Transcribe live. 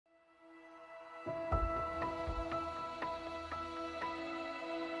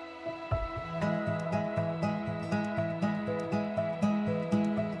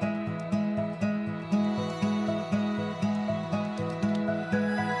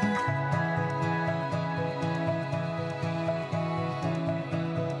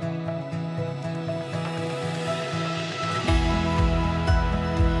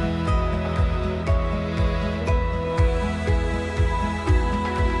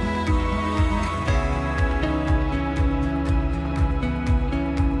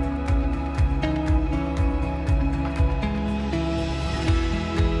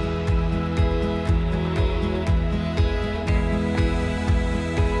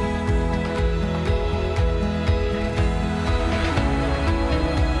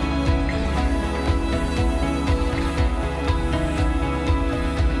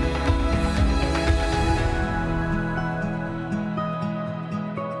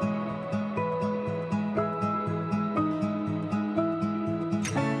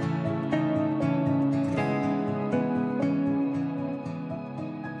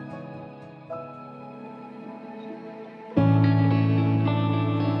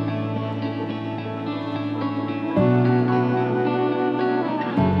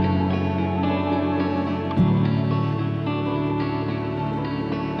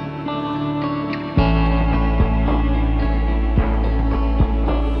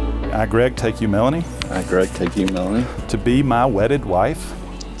I, Greg, take you, Melanie. I, Greg, take you, Melanie. To be my wedded wife.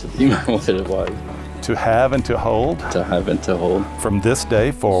 To be my wedded wife. To have and to hold. To have and to hold. From this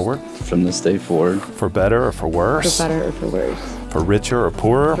day forward. From this day forward. For better or for worse. For better or for worse. For richer or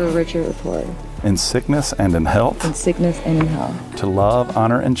poorer. For richer or poorer. In sickness and in health. In sickness and in health. To love,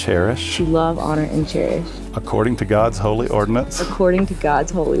 honor, and cherish. To love, honor, and cherish. According to God's holy ordinance. According to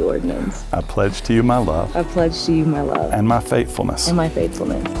God's holy ordinance. I pledge to you my love. I pledge to you my love. And my faithfulness. And my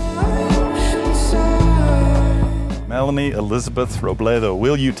faithfulness. Melanie Elizabeth Robledo,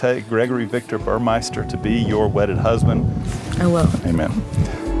 will you take Gregory Victor Burmeister to be your wedded husband? I will. Amen.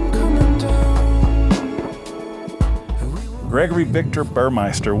 Gregory Victor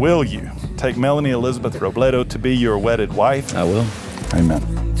Burmeister, will you take Melanie Elizabeth Robledo to be your wedded wife? I will. Amen.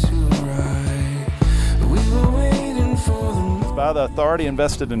 By the authority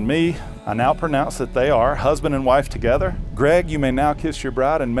invested in me, I now pronounce that they are husband and wife together. Greg, you may now kiss your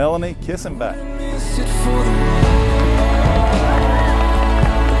bride, and Melanie, kiss him back.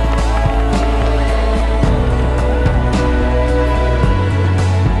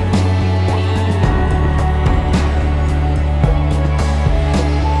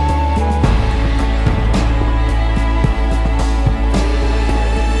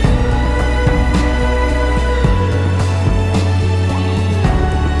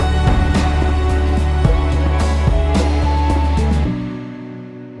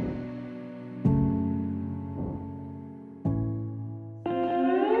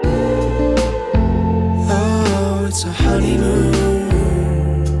 It's a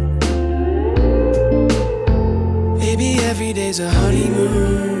honeymoon. Baby, every day's a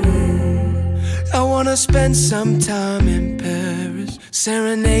honeymoon. I wanna spend some time in Paris,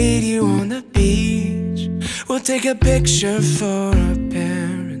 serenade you on the beach. We'll take a picture for our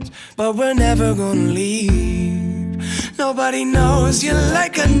parents, but we're never gonna leave. Nobody knows you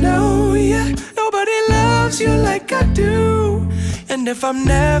like I know you. Nobody loves you like I do. And if I'm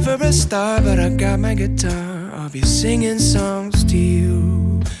never a star, but I got my guitar, I'll be singing songs to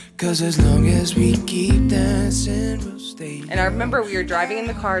you. 'Cause as long as we keep dancing, we'll stay. And I remember we were driving in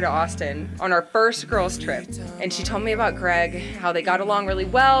the car to Austin on our first girls trip, and she told me about Greg, how they got along really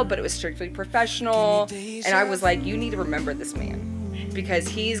well, but it was strictly professional. And I was like, you need to remember this man, because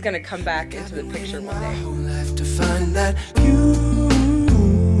he's gonna come back into the picture one day. To find that you.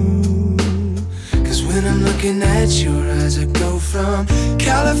 When I'm looking at your eyes, I go from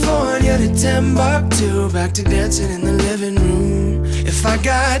California to Timbuktu, back to dancing in the living room. If I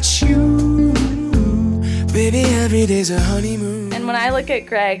got you, baby, every day's a honeymoon. And when I look at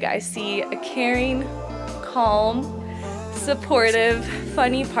Greg, I see a caring, calm, supportive,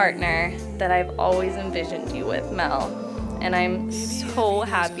 funny partner that I've always envisioned you with, Mel. And I'm so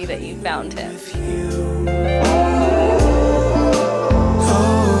happy that you found him.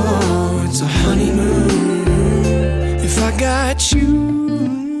 It's a honeymoon. If I got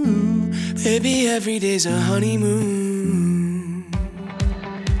you, baby, every day's a honeymoon.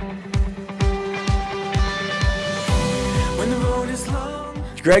 When the road is long.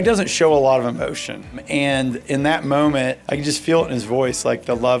 Greg doesn't show a lot of emotion, and in that moment, I can just feel it in his voice, like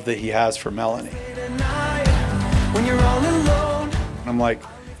the love that he has for Melanie. When you're all alone. I'm like,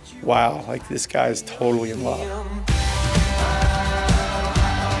 wow, like this guy is totally in love.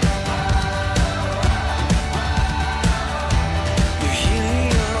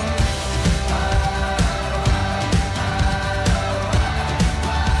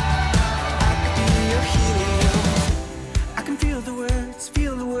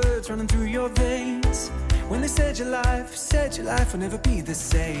 Running through your veins. When they said your life will never be the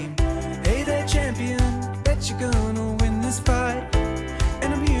same. Hey there, champion, bet you're gonna win this fight.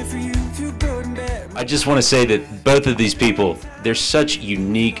 And I'm here for you through good and bad. I just want to say that both of these people, they're such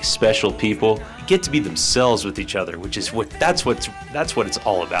unique, special people. Get to be themselves with each other, which is that's what it's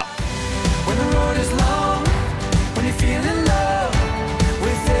all about.